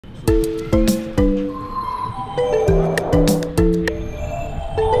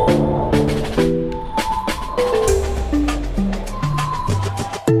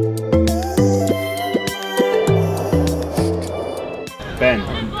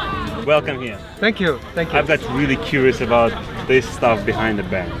Welcome here. Thank you, thank you. I've got really curious about this stuff behind the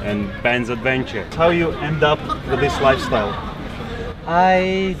band and band's adventure. How you end up with this lifestyle?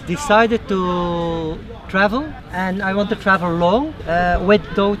 I decided to travel, and I want to travel long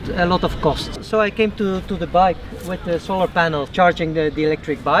without a lot of cost. So I came to the bike with the solar panel charging the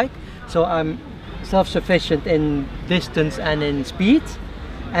electric bike. So I'm self-sufficient in distance and in speed.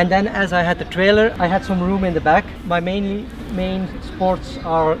 And then as I had the trailer, I had some room in the back. My main sports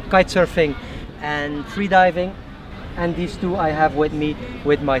are kite surfing and freediving. And these two I have with me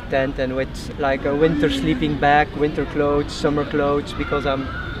with my tent and with like a winter sleeping bag, winter clothes, summer clothes, because I'm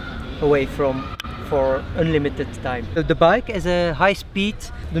away for unlimited time. The bike is a high speed,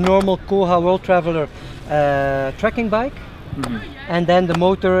 the normal Koha World Traveler trekking bike. And then the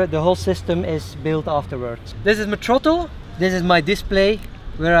motor, the whole system is built afterwards. This is my throttle, this is my display,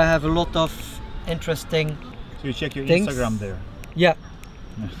 where I have a lot of interesting So you check your things. Instagram there? Yeah.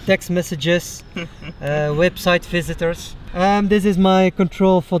 Text messages, website visitors. This is my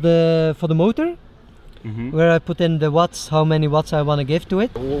control for the motor, where I put in the watts, how many watts I want to give to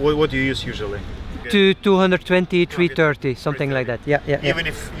it. What do you use usually? To 220, 330, something like that. Yeah. Even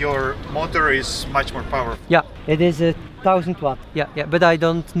if your motor is much more powerful. Yeah, it is 1000 watt. Yeah, but I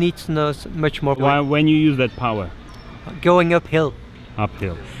don't need much more. Why, when you use that power? Going uphill.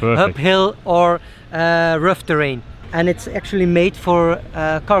 Uphill. Perfect. Uphill or rough terrain. And it's actually made for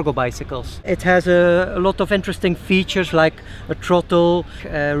cargo bicycles. It has a lot of interesting features like a throttle,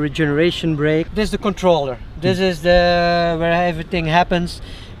 regeneration brake. This is the controller. This is where everything happens,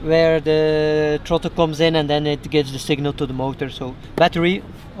 where the throttle comes in and then it gives the signal to the motor. So battery,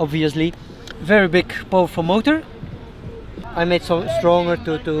 obviously, very big powerful motor. I made so stronger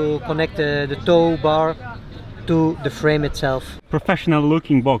to connect the tow bar to the frame itself. Professional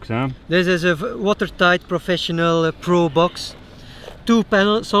looking box, huh? This is a watertight professional pro box. Two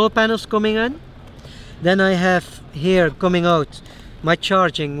solar panels coming in. Then I have here coming out my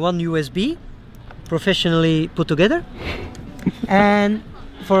charging, one USB, professionally put together. And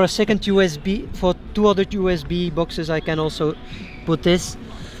for a second USB, for two other USB boxes I can also put this.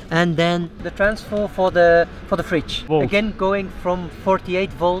 And then the transfer for the fridge. Volts. Again going from 48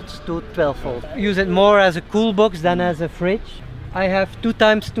 volts to 12 volts. Use it more as a cool box than as a fridge. I have 2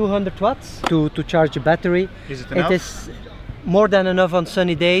 times 200 watts to charge the battery. Is it enough? It is more than enough on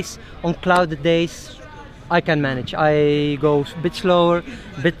sunny days. On clouded days I can manage. I go a bit slower,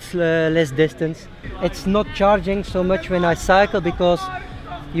 a bit less distance. It's not charging so much when I cycle because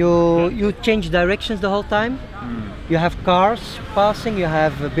you change directions the whole time. You have cars passing, you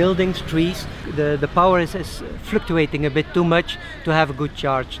have buildings, trees. The power is fluctuating a bit too much to have a good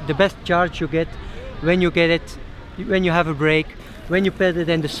charge. The best charge you get when you have a break, when you put it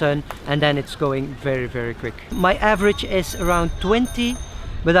in the sun, and then it's going very, very quick. My average is around 20,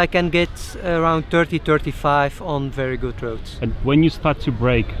 but I can get around 30, 35 on very good roads. And when you start to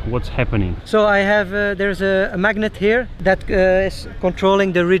brake, what's happening? So I have, there's a magnet here that is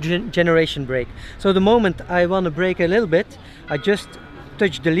controlling the regeneration brake. So the moment I want to brake a little bit, I just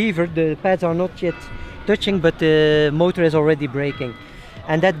touch the lever. The pads are not yet touching, but the motor is already braking.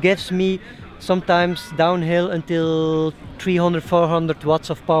 And that gives me sometimes downhill until 300, 400 watts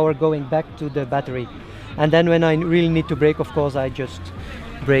of power going back to the battery. And then when I really need to brake, of course, I just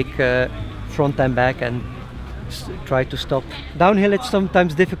brake front and back and try to stop. Downhill it's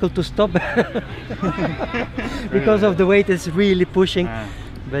sometimes difficult to stop because of the weight is really pushing,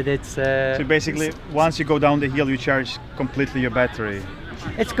 but it's so basically once you go down the hill you charge completely your battery.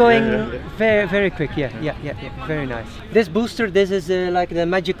 It's going very, very quick. Yeah, very nice. This booster, this is like the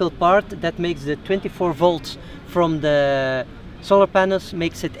magical part that makes the 24 volts from the solar panels,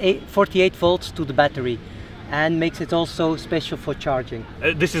 makes it 48 volts to the battery, and makes it also special for charging.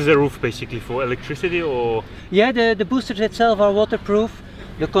 This is a roof basically for electricity, or? Yeah, the boosters itself are waterproof.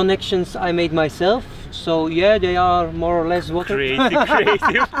 The connections I made myself, so yeah, they are more or less waterproof.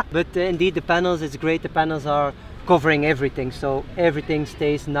 Creative. But indeed the panels, it's great. The panels are covering everything, so everything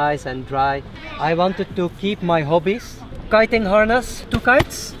stays nice and dry. I wanted to keep my hobbies. Kiting harness, 2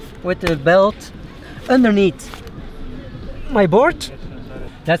 kites with a belt underneath my board.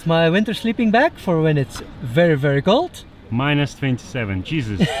 That's my winter sleeping bag for when it's very, very cold. Minus 27,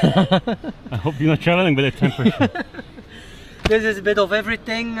 Jesus. I hope you're not traveling with that temperature. This is a bit of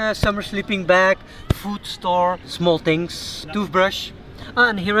everything, summer sleeping bag, food store, small things, toothbrush.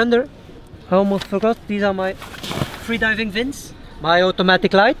 And here under, I almost forgot, these are my freediving fins. My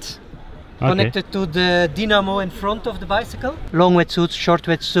automatic light, connected to the dynamo in front of the bicycle. Long wetsuit, short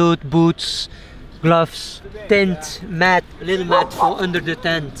wetsuit, boots, gloves, tent, mat, a little mat for under the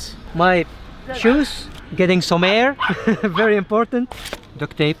tent. My shoes, getting some air, very important.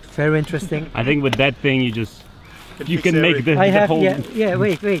 duct tape, very interesting. I think with that thing you fix can make everything. I the have, whole yeah,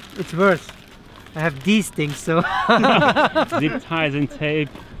 wait, it's worse. I have these things, so zip ties and tape.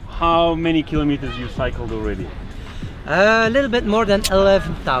 How many kilometers you cycled already? a little bit more than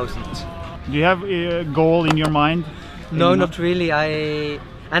 11,000. Do you have a goal in your mind? No, not really.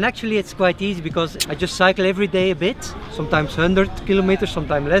 And actually it's quite easy because I just cycle every day a bit. Sometimes 100 kilometers,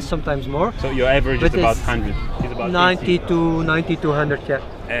 sometimes less, sometimes more. So your average But is about it's 100. It's about 90 to 100,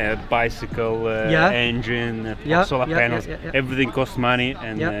 yeah. Bicycle, Yeah. engine, Yeah, solar yeah, panels. yeah, yeah. Everything costs money,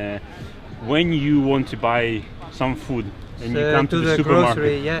 and Yeah. when you want to buy some food and you So come to the supermarket,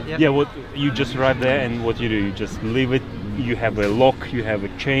 grocery, yeah. what you just arrive there and what you do? You just leave it. You have a lock, you have a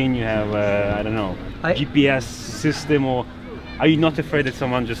chain, you have I don't know, GPS system, or are you not afraid that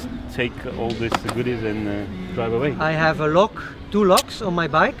someone just take all these goodies and drive away? I have a lock, 2 locks on my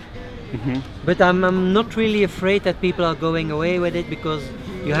bike, but I'm not really afraid that people are going away with it because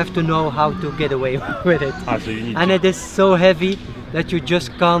you have to know how to get away with it. So you need And to... it is so heavy that you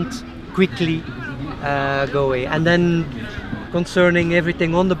just can't quickly go away. And then concerning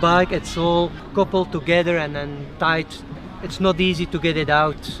everything on the bike, it's all coupled together and then tied. It's not easy to get it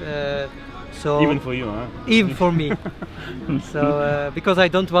out. So Even for you, huh? even for me. So because I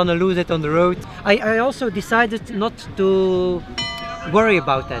don't want to lose it on the road. I also decided not to worry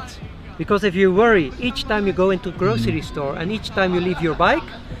about that, because if you worry each time you go into a grocery store and each time you leave your bike,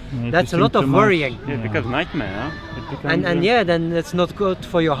 that's a lot of worrying. Yeah, it becomes nightmare, huh? It becomes, And yeah, then that's not good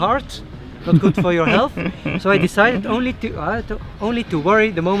for your heart, not good for your health. So I decided only to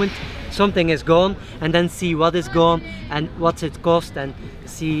worry the moment something is gone, and then see what is gone and what's it cost, and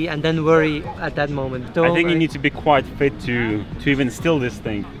see, and then worry at that moment. So I think you need to be quite fit to even steal this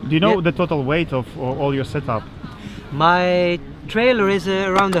thing. Do you know Yeah. the total weight of all your setup? My trailer is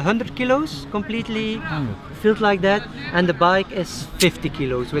around 100 kilos, completely filled like that, and the bike is 50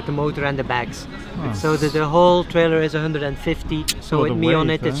 kilos with the motor and the bags. Oh. So the whole trailer is 150. So lot with of me on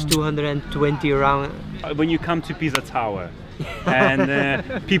weight, it, it's huh? 220 around. When you come to Pisa Tower and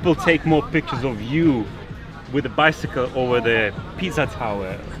people take more pictures of you with a bicycle over the Pisa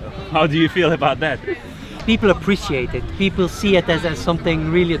Tower, how do you feel about that? People appreciate it. People see it as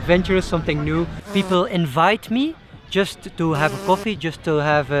something really adventurous, something new. People invite me just to have a coffee, just to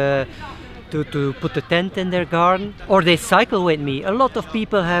have to put a tent in their garden, or they cycle with me. A lot of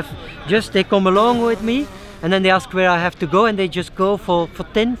people they come along with me, and then they ask where I have to go, and they just go for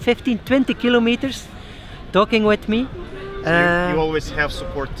 10, 15, 20 kilometers talking with me. You always have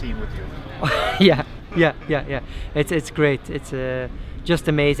support team with you. yeah. It's great. It's just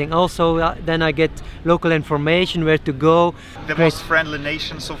amazing. Also, then I get local information where to go. The most friendly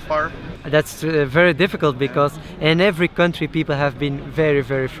nation so far? That's very difficult because in every country people have been very,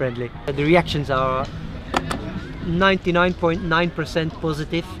 very friendly. The reactions are 99.9%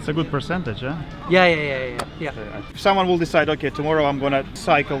 positive. It's a good percentage, huh? Yeah. If someone will decide, okay, tomorrow I'm gonna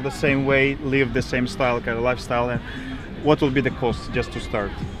cycle the same way, live the same style, kind of lifestyle, and what will be the cost just to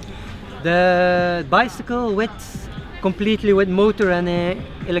start? The bicycle completely with motor and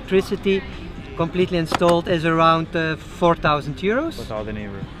electricity, completely installed, is around 4,000 euros. 4,000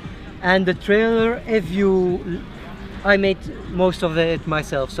 euros. And the trailer, I made most of it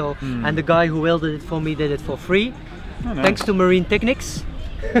myself. So, and the guy who welded it for me did it for free, thanks to Marine Technics.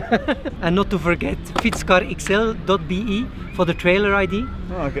 And not to forget fietscarxl.be for the trailer ID.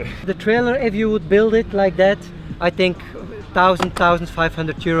 Oh, okay. The trailer, if you would build it like that, I think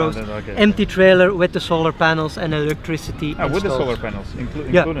 1,500 euros. Okay. Empty trailer with the solar panels and electricity installed. With the solar panels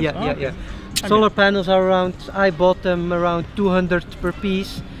included? Yeah. Solar panels are around, I bought them around 200 per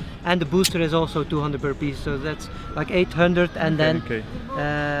piece, and the booster is also 200 per piece, so that's like 800, and then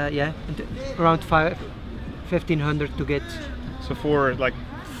around 1,500 to get. So for like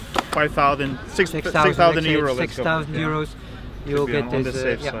 5,000, 6,000 euros. 6,000 euros. You'll get on the this.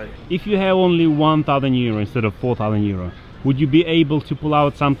 safe side. If you have only 1,000 euro instead of 4,000 euro, would you be able to pull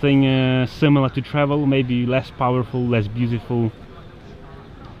out something similar to travel, maybe less powerful, less beautiful?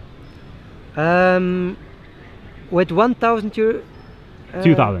 With 1,000 euro.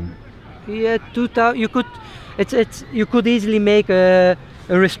 2,000. Yeah, 2,000. You could easily make a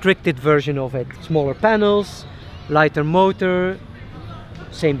restricted version of it. Smaller panels, lighter motor,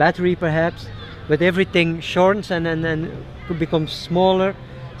 same battery perhaps, but everything shortens and could become smaller.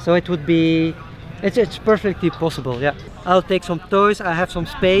 So it would be. It's perfectly possible. Yeah. I'll take some toys. I have some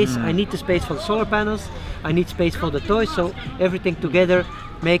space. I need the space for the solar panels. I need space for the toys. So everything together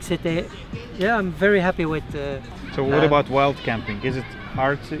makes it a. Yeah, I'm very happy with. So what about wild camping? Is it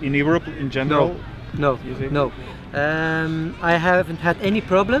hard in Europe in general? No. I haven't had any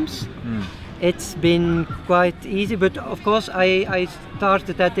problems. it's been quite easy, but of course I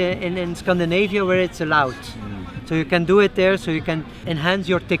started that in Scandinavia where it's allowed. So you can do it there, so you can enhance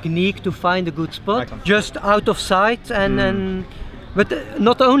your technique to find a good spot. Just out of sight but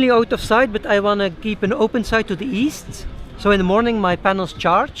not only out of sight, but I want to keep an open sight to the east. So in the morning my panels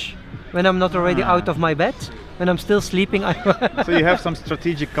charge when I'm not already out of my bed. When I'm still sleeping, So you have some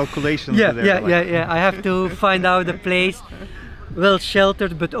strategic calculations yeah, there. Yeah. I have to find out a place well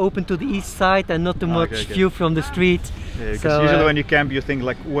sheltered but open to the east side and not too much view from the street. Yeah, because usually when you camp you think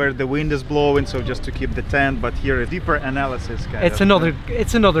like where the wind is blowing, so just to keep the tent, but here a deeper analysis it's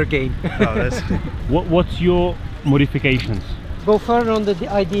another game. Oh, What's your modifications? Go further on the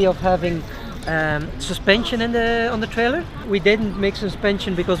idea of having suspension on the trailer. We didn't make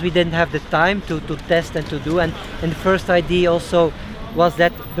suspension because we didn't have the time to test and to do, and the first idea also was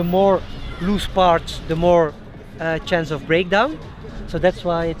that the more loose parts, the more chance of breakdown, so that's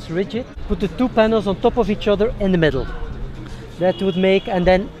why it's rigid. Put the two panels on top of each other in the middle. That would make, and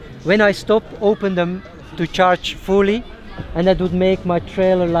then when I stop, open them to charge fully, and that would make my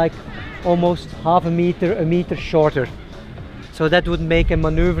trailer like almost half a meter shorter. So that would make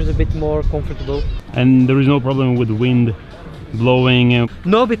maneuvers a bit more comfortable. And there is no problem with wind blowing?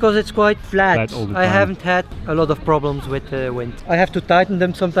 No, because it's quite flat. All the time. I haven't had a lot of problems with wind. I have to tighten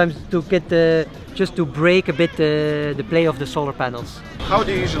them sometimes to get just to break a bit the play of the solar panels. How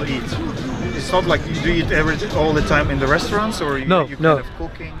do you usually eat? It's not like you do eat all the time in the restaurants, or you kind of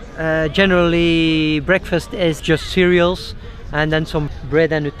cooking? Generally breakfast is just cereals and then some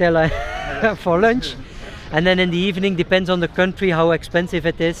bread and Nutella for lunch. And then in the evening, depends on the country how expensive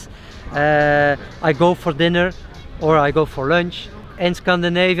it is, I go for dinner or I go for lunch. In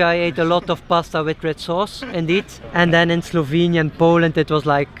Scandinavia I ate a lot of pasta with red sauce, indeed. And then in Slovenia and Poland it was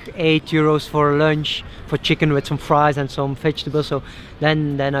like €8 for lunch, for chicken with some fries and some vegetables. So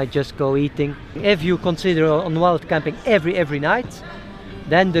then I just go eating. If you consider on wild camping every night,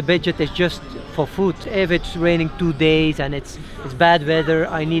 then the budget is just for food. If it's raining 2 days and it's bad weather,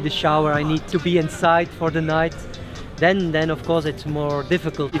 I need a shower, I need to be inside for the night, then of course it's more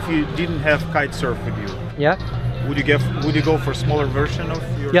difficult. If you didn't have kite surf with you, would you go for a smaller version of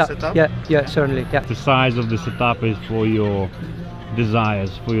your setup? Yeah, certainly. Yeah. The size of the setup is for your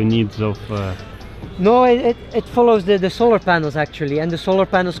desires, for your needs of... No, it follows the solar panels actually, and the solar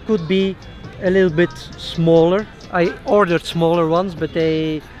panels could be a little bit smaller. I ordered smaller ones, but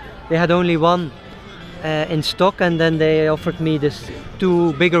they had only one in stock, and then they offered me this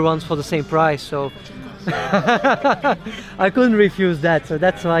 2 bigger ones for the same price, so I couldn't refuse that, so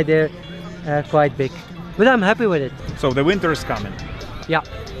that's why they're quite big. But I'm happy with it. So the winter is coming. Yeah.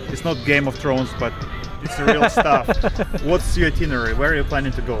 It's not Game of Thrones, but it's the real stuff. What's your itinerary? Where are you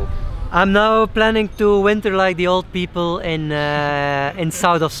planning to go? I'm now planning to winter like the old people in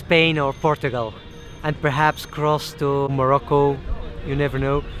south of Spain or Portugal, and perhaps cross to Morocco. You never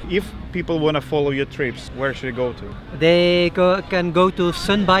know. If people want to follow your trips, where should they go to? They can go to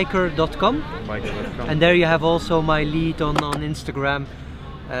sunbiker.com, and there you have also my lead on Instagram.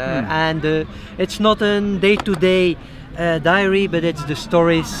 And it's not a day-to-day diary, but it's the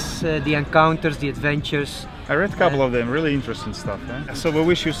stories, the encounters, the adventures. I read a couple of them, really interesting stuff. So we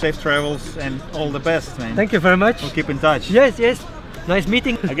wish you safe travels and all the best, man. Thank you very much. We'll keep in touch. Yes. Nice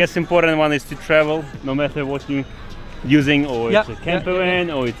meeting. I guess important one is to travel, no matter what you're using, or it's a camper van,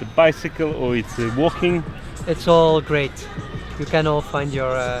 or it's a bicycle, or it's walking. It's all great. You can all find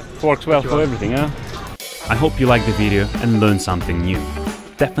your... works well for everything, huh? I hope you liked the video and learned something new.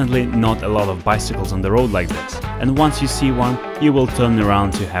 Definitely not a lot of bicycles on the road like this, and once you see one, you will turn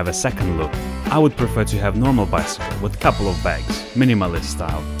around to have a second look. I would prefer to have normal bicycle with couple of bags, minimalist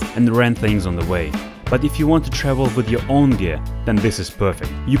style, and rent things on the way. But if you want to travel with your own gear, then this is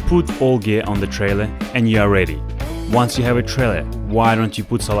perfect. You put all gear on the trailer and you are ready. Once you have a trailer, why don't you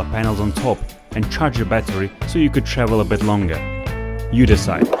put solar panels on top and charge your battery so you could travel a bit longer? You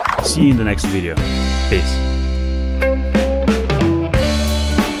decide. See you in the next video. Peace.